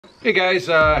Hey guys,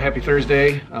 happy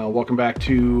Thursday. Welcome back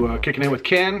to Kicking It with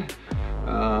Ken.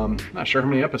 Not sure how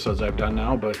many episodes I've done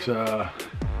now, but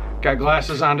got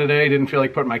glasses on today. Didn't feel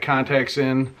like putting my contacts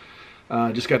in.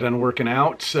 Just got done working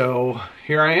out, so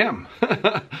here I am.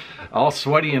 All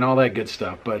sweaty and all that good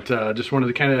stuff. But just wanted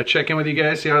to kind of check in with you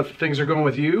guys, see how things are going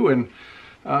with you, and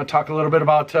talk a little bit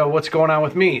about what's going on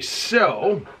with me.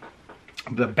 So,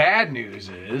 the bad news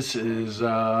is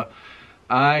I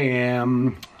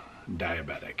am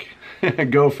diabetic.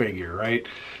 Go figure, right?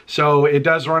 So it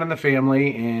does run in the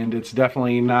family, and it's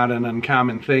definitely not an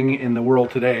uncommon thing in the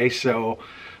world today. So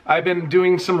I've been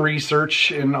doing some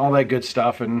research and all that good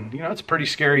stuff, and you know, it's a pretty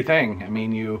scary thing. I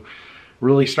mean, you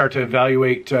really start to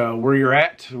evaluate where you're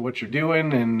at, what you're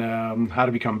doing, and how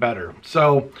to become better.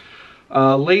 So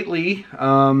lately,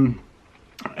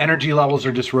 energy levels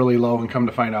are just really low, and come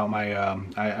to find out,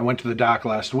 I went to the doc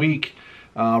last week,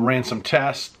 ran some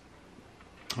tests.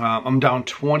 I'm down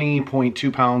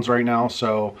 20.2 pounds right now,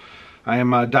 so I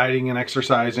am dieting and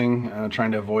exercising,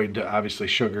 trying to avoid obviously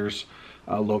sugars,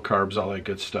 low carbs, all that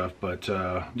good stuff. But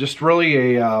just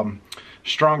really a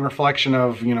strong reflection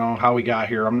of, you know, how we got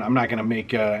here. I'm not going to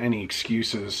make any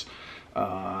excuses.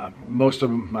 Most of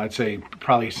them, I'd say,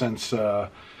 probably since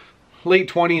late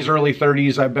 20s, early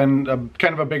 30s, I've been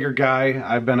kind of a bigger guy.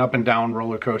 I've been up and down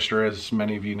roller coaster, as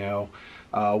many of you know,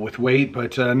 with weight.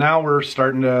 But now we're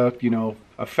starting to, you know,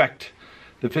 affect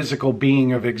the physical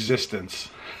being of existence.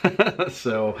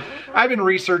 So I've been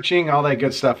researching all that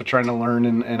good stuff and trying to learn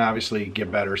and obviously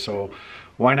get better. So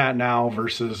why not now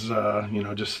versus, you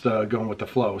know, just going with the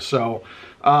flow. So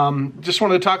just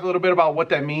wanted to talk a little bit about what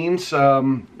that means.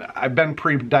 I've been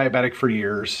pre-diabetic for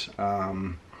years.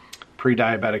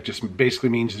 Pre-diabetic just basically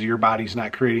means that your body's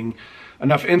not creating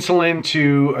enough insulin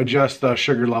to adjust the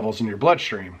sugar levels in your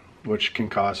bloodstream, which can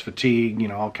cause fatigue, you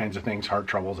know, all kinds of things, heart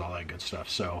troubles, all that good stuff.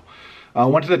 So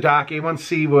went to the doc.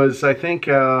 A1C was, I think,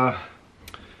 I'd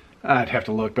have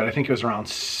to look, but I think it was around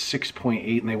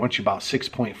 6.8, and they want you about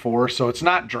 6.4. So it's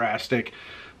not drastic,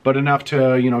 but enough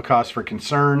to, you know, cause for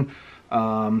concern.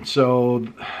 So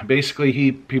basically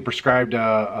he prescribed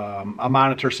a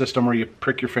monitor system where you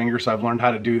prick your finger. So I've learned how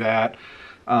to do that.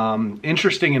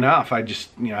 Interesting enough, I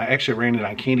actually ran it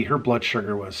on Candi. Her blood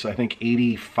sugar was, I think,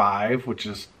 85, which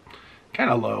is kind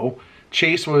of low.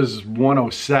 Chase was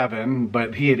 107,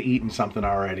 but he had eaten something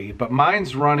already. But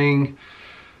mine's running,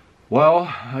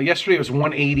 well, yesterday it was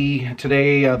 180.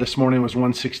 Today, this morning was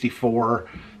 164.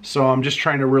 So I'm just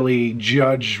trying to really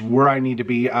judge where I need to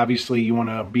be. Obviously, you want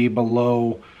to be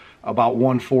below about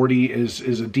 140 is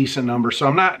a decent number. So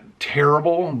I'm not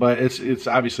terrible, but it's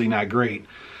obviously not great.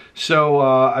 So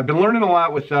I've been learning a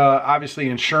lot with obviously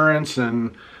insurance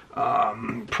and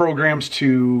programs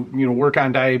to, you know, work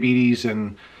on diabetes.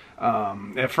 And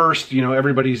at first, you know,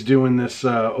 everybody's doing this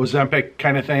Ozempic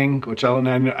kind of thing, which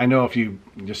I know if you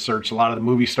just search, a lot of the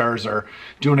movie stars are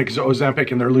doing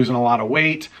Ozempic and they're losing a lot of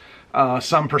weight.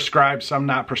 Some prescribed, some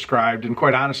not prescribed, and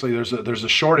quite honestly, there's a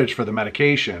shortage for the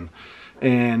medication.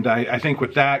 And I think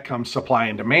with that comes supply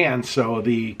and demand. So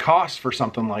the cost for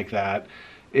something like that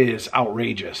is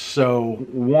outrageous. So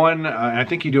I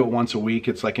think you do it once a week.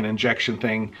 It's like an injection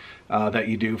thing that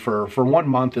you do for 1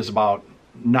 month is about,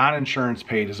 non-insurance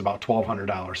paid is about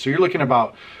 $1,200. So you're looking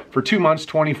about, for 2 months,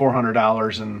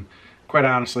 $2,400. And quite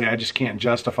honestly, I just can't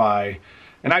justify.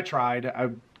 And I tried. I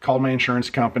called my insurance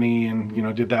company and, you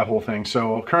know, did that whole thing.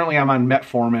 So currently I'm on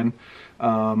metformin.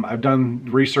 I've done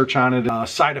research on it.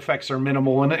 Side effects are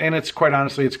minimal, and it's quite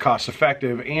honestly, it's cost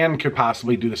effective and could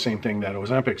possibly do the same thing that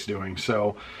Ozempic's doing.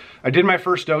 So I did my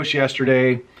first dose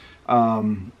yesterday.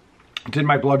 Did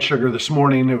my blood sugar this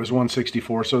morning. It was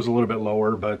 164, so it was a little bit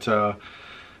lower. But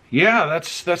yeah,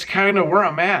 that's kind of where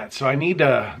I'm at. So I need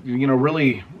to, you know,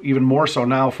 really even more so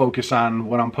now focus on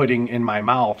what I'm putting in my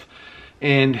mouth.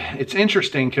 And it's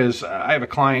interesting because I have a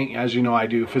client, as you know, I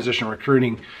do physician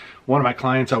recruiting. One of my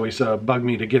clients always bugged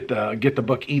me to get the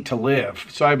book Eat to Live.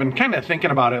 So I've been kind of thinking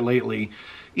about it lately.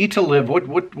 Eat to Live,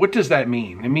 what does that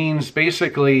mean? It means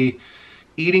basically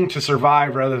eating to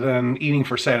survive rather than eating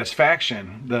for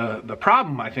satisfaction. The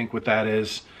problem I think with that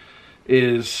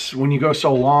is when you go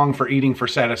so long for eating for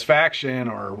satisfaction,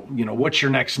 or, you know, what's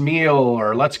your next meal,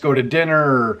 or let's go to dinner,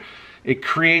 or it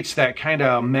creates that kind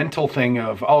of mental thing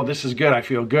of, oh, this is good, I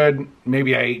feel good,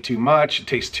 maybe I ate too much, it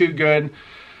tastes too good.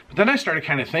 But then I started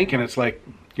kind of thinking, it's like,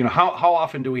 you know, how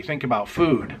often do we think about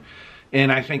food? And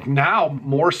I think now,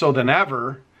 more so than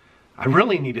ever, I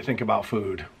really need to think about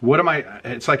food. What am I,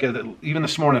 it's like, even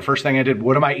this morning, the first thing I did,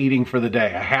 what am I eating for the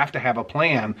day? I have to have a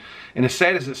plan. And as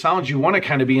sad as it sounds, you want to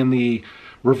kind of be in the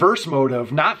reverse mode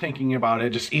of not thinking about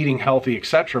it, just eating healthy,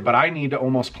 etc. But I need to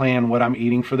almost plan what I'm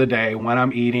eating for the day, when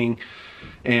I'm eating,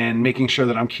 and making sure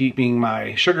that I'm keeping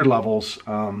my sugar levels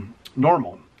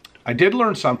normal. I did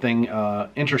learn something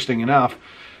interesting enough.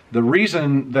 The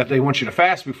reason that they want you to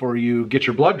fast before you get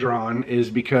your blood drawn is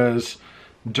because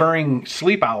during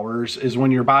sleep hours is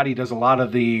when your body does a lot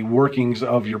of the workings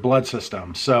of your blood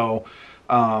system. So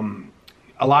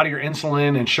a lot of your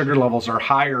insulin and sugar levels are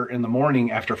higher in the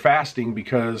morning after fasting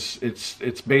because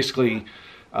it's basically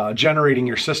generating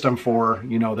your system for,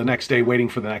 you know, the next day, waiting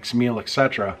for the next meal,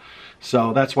 etc.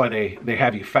 So that's why they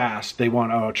have you fast. They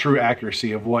want a true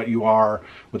accuracy of what you are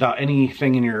without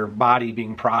anything in your body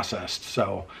being processed.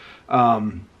 So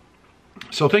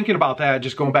so thinking about that,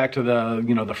 just going back to the,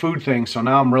 you know, the food thing. So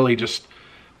now I'm really just,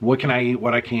 what can I eat,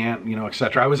 what I can't, you know,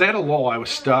 etc. I was at a lull, I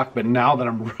was stuck, but now that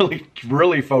I'm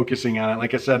really focusing on it,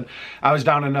 like I said, I was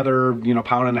down another, you know,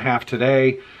 1.5 pounds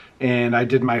today, and I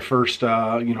did my first,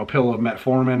 you know, pill of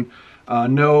metformin.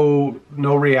 No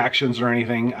reactions or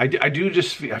anything.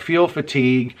 I feel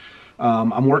fatigue.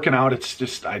 I'm working out. It's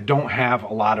just, I don't have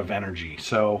a lot of energy.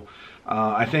 So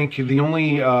I think the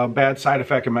only bad side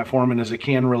effect of metformin is it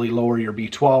can really lower your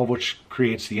B12, which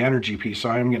creates the energy piece. So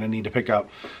I'm going to need to pick up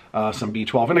some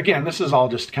B12. And again, this is all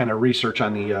just kind of research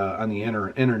on the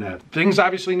internet. Things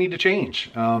obviously need to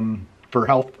change for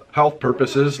health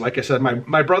purposes. Like I said,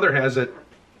 my brother has it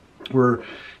where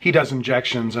he does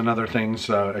injections and other things,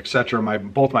 etc.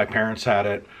 Both my parents had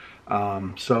it.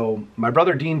 So my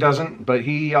brother Dean doesn't, but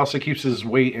he also keeps his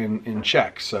weight in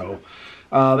check. So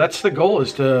that's the goal,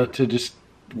 is to just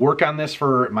work on this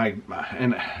for my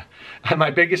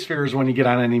biggest fear is when you get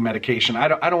on any medication. I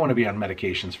don't want to be on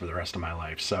medications for the rest of my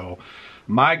life. So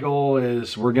my goal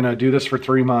is we're going to do this for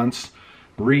 3 months,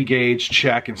 re-gauge,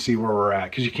 check, and see where we're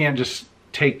at. Because you can't just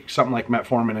take something like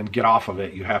metformin and get off of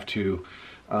it. You have to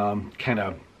kind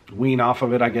of wean off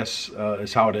of it, I guess,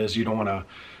 is how it is. You don't want to,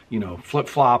 you know,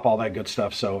 flip-flop, all that good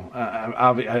stuff. So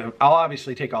I'll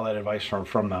obviously take all that advice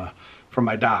from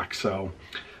my doc. So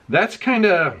that's kind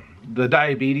of the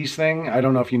diabetes thing. I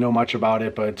don't know if you know much about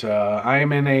it, but I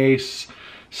am in a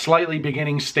slightly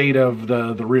beginning state of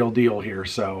the real deal here.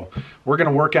 So we're going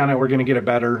to work on it. We're going to get it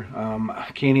better.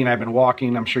 Candi and I have been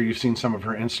walking. I'm sure you've seen some of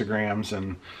her Instagrams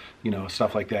and, you know,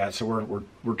 stuff like that. So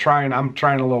we're trying. I'm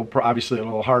trying obviously a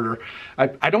little harder.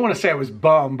 I don't want to say I was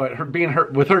bummed, but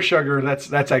with her sugar,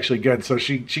 that's actually good. So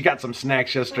she got some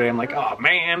snacks yesterday. I'm like, oh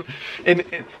man,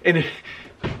 and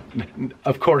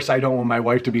of course I don't want my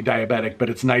wife to be diabetic, but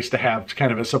it's nice to have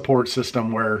kind of a support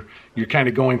system where you're kind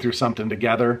of going through something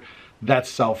together. That's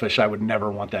selfish. I would never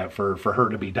want that for her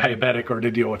to be diabetic or to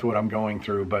deal with what I'm going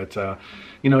through. But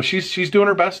you know, she's doing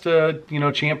her best to, you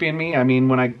know, champion me. I mean,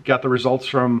 when I got the results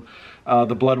from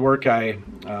the blood work, I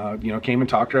you know, came and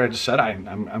talked to her. I just said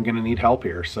I'm going to need help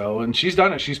here. So, and she's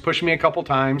done it. She's pushed me a couple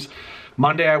times.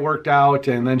 Monday I worked out,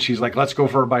 and then she's like, let's go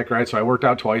for a bike ride. So I worked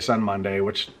out twice on Monday,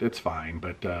 which it's fine.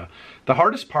 But the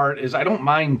hardest part is I don't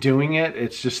mind doing it.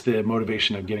 It's just the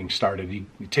motivation of getting started. You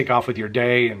take off with your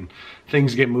day and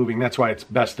things get moving. That's why it's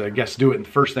best to, I guess, do it the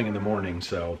first thing in the morning.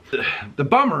 So the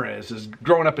bummer is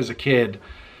growing up as a kid,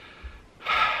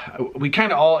 we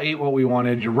kind of all ate what we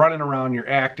wanted. You're running around, you're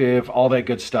active, all that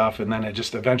good stuff, and then it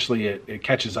just eventually it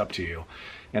catches up to you.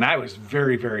 And I was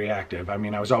very, very active. I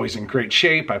mean, I was always in great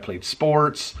shape. I played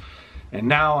sports. And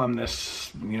now I'm this,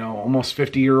 you know, almost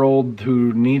 50-year-old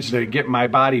who needs to get my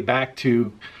body back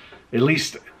to at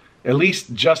least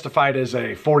justified as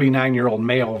a 49-year-old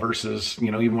male versus,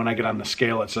 you know, even when I get on the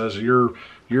scale, it says you're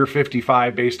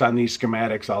 55 based on these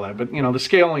schematics, all that. But, you know, the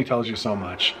scale only tells you so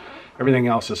much. Everything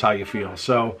else is how you feel.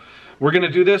 So we're going to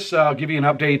do this. I'll give you an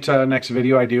update next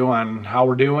video I do on how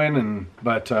we're doing,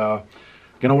 but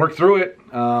gonna work through it.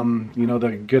 You know,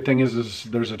 the good thing is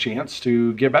there's a chance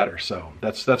to get better. So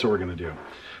that's what we're gonna do.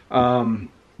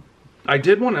 I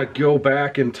did want to go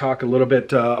back and talk a little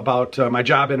bit about my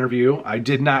job interview. I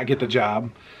did not get the job.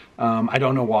 I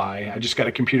don't know why. I just got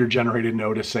a computer generated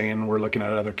notice saying we're looking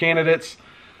at other candidates.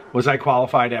 Was I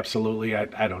qualified? Absolutely.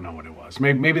 I don't know what it was.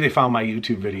 Maybe they found my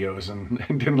YouTube videos and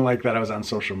didn't like that I was on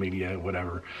social media,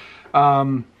 whatever.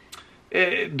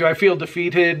 Do I feel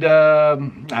defeated? I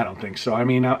don't think so. I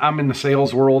mean, I'm in the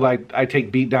sales world. I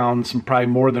take beat downs probably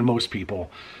more than most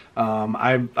people.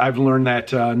 I've learned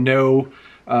that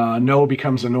no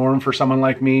becomes a norm for someone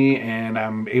like me, and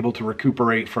I'm able to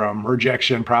recuperate from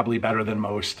rejection probably better than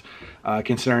most,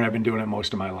 considering I've been doing it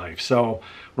most of my life. So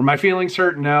were my feelings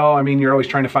hurt? No. I mean, you're always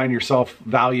trying to find your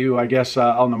self-value, I guess,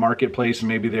 out in the marketplace, and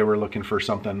maybe they were looking for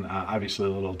something obviously a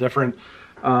little different.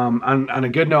 On a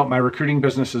good note, my recruiting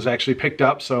business has actually picked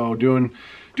up, so doing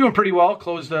pretty well.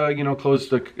 Closed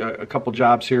a couple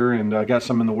jobs here, and got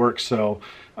some in the works. So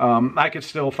I could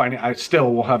still I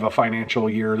still will have a financial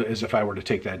year as if I were to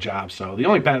take that job. So the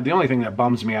only thing that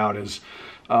bums me out is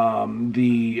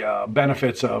the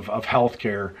benefits of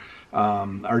healthcare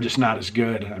are just not as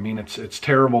good. I mean, it's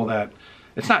terrible that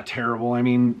it's not terrible. I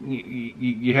mean,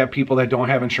 you have people that don't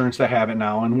have insurance that have it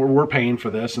now, and we're paying for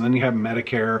this, and then you have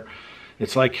Medicare.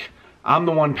 It's like I'm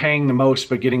the one paying the most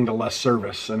but getting the less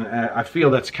service, and I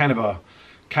feel that's kind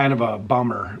of a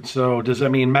bummer. So does that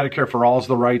mean Medicare for all is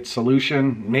the right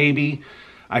solution? Maybe.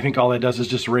 I think all that does is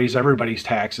just raise everybody's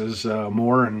taxes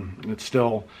more, and it's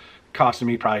still costing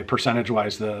me probably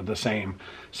percentage-wise the same.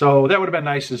 So that would have been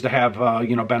nice, is to have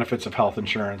you know, benefits of health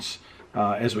insurance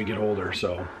as we get older.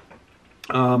 So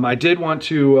I did want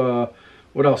to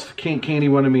what else? Candy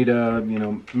wanted me to, you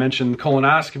know, mention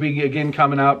colonoscopy again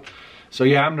coming up. So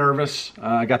yeah, I'm nervous.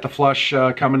 I got the flush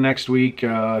coming next week.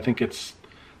 I think it's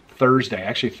Thursday,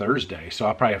 actually Thursday. So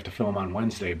I'll probably have to film on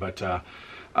Wednesday. But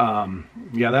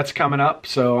yeah, that's coming up.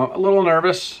 So I'm a little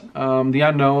nervous. The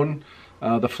unknown.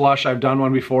 The flush, I've done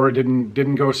one before. It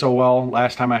didn't go so well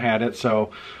last time I had it.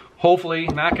 So hopefully,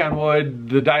 knock on wood,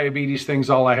 the diabetes thing's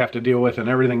all I have to deal with, and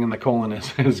everything in the colon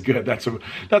is good. That's what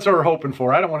we're hoping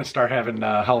for. I don't want to start having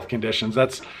health conditions.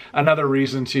 That's another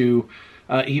reason to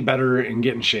eat better and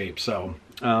get in shape. So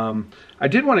I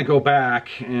did want to go back,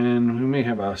 and we may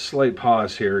have a slight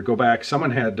pause here. Go back. Someone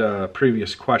had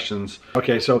previous questions.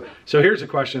 Okay, so here's a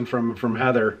question from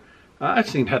Heather. I've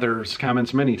seen Heather's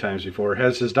comments many times before.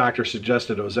 Has his doctor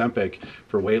suggested Ozempic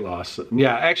for weight loss?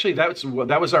 Yeah, actually,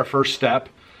 that was our first step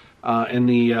in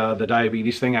the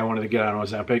diabetes thing. I wanted to get on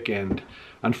Ozempic, and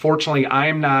unfortunately,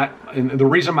 I'm not. And the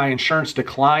reason my insurance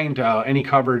declined any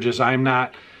coverage is I'm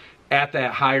not at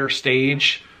that higher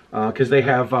stage, because they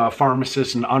have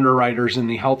pharmacists and underwriters in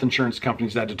the health insurance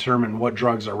companies that determine what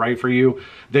drugs are right for you.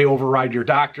 They override your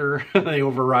doctor. They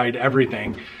override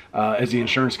everything as the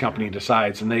insurance company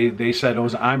decides. And they said,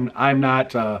 I'm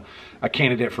not a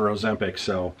candidate for Ozempic.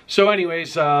 So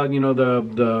anyways, you know,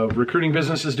 the recruiting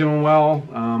business is doing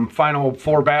well. Final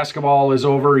Four basketball is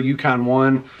over. UConn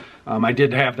won. I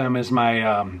did have them as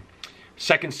my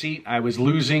second seat. I was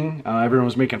losing. Everyone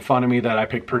was making fun of me that I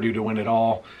picked Purdue to win it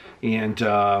all. And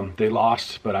they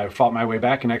lost, but I fought my way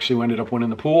back and actually ended up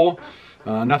winning the pool.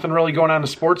 Nothing really going on in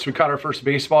sports. We caught our first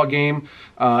baseball game.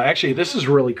 Actually, this is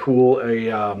really cool.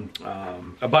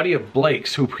 A buddy of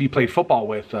Blake's, who he played football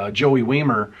with, Joey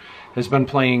Weimer, has been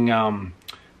playing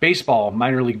baseball,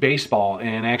 minor league baseball,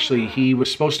 and actually he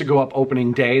was supposed to go up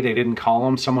opening day. They didn't call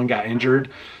him. Someone got injured.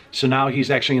 So now he's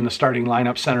actually in the starting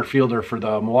lineup, center fielder for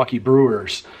the Milwaukee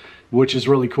Brewers, which is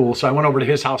really cool. So I went over to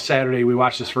his house Saturday. We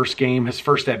watched his first game. His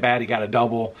first at bat, he got a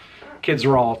double. Kids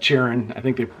were all cheering. I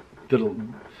think they did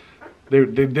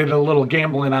a little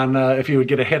gambling on if he would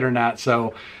get a hit or not.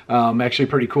 So actually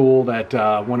pretty cool that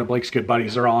one of Blake's good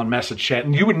buddies are all in message chat.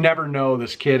 And you would never know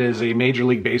this kid is a Major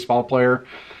League Baseball player.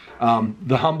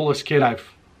 The humblest kid I've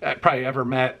probably ever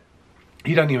met.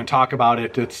 He doesn't even talk about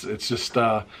it. It's just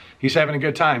he's having a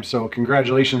good time. So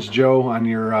congratulations, Joe, on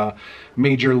your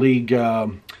Major League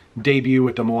debut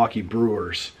with the Milwaukee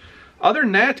Brewers. Other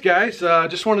than that, guys,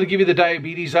 just wanted to give you the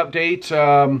diabetes update.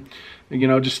 You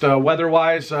know, just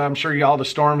weather-wise, I'm sure all the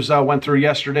storms went through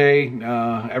yesterday.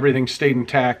 Everything stayed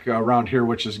intact around here,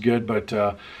 which is good, but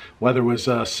weather was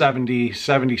 70,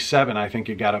 77, I think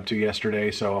it got up to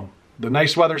yesterday. So the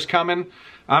nice weather's coming.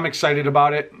 I'm excited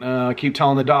about it. Keep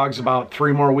telling the dogs about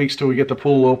 3 more weeks till we get the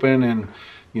pool open, and,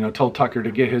 you know, told Tucker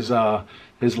to get his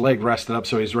leg rested up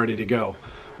so he's ready to go.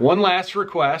 One last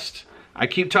request. I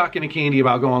keep talking to Candy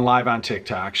about going live on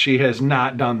TikTok. She has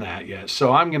not done that yet.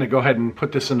 So I'm going to go ahead and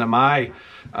put this into my,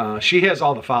 she has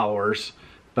all the followers,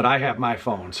 but I have my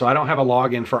phone. So I don't have a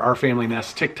login for Our Family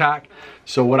Nest TikTok.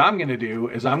 So what I'm going to do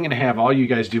is I'm going to have all you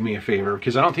guys do me a favor,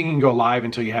 because I don't think you can go live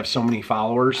until you have so many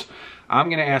followers. I'm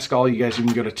going to ask all you guys who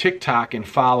can go to TikTok and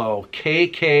follow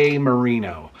KK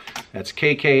Marino. That's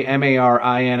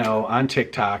KKMARINO on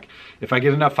TikTok. If I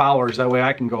get enough followers, that way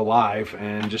I can go live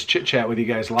and just chit chat with you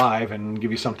guys live and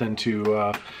give you something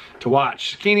to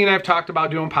watch. Candy and I have talked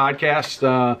about doing podcasts.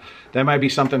 That might be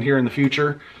something here in the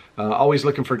future. Always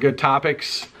looking for good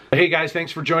topics. Hey guys,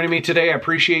 thanks for joining me today. I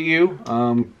appreciate you.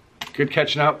 Good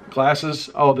catching up. Glasses.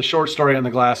 Oh, the short story on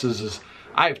the glasses is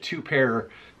I have 2 pair.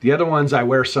 The other ones I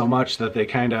wear so much that they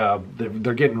kind of,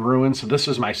 they're getting ruined. So this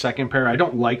is my second pair. I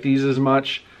don't like these as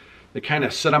much. They kind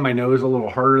of sit on my nose a little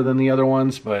harder than the other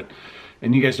ones,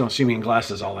 and you guys don't see me in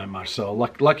glasses all that much. So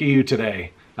lucky you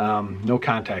today. No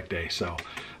contact day. So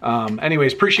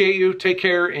anyways, appreciate you. Take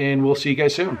care, and we'll see you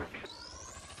guys soon.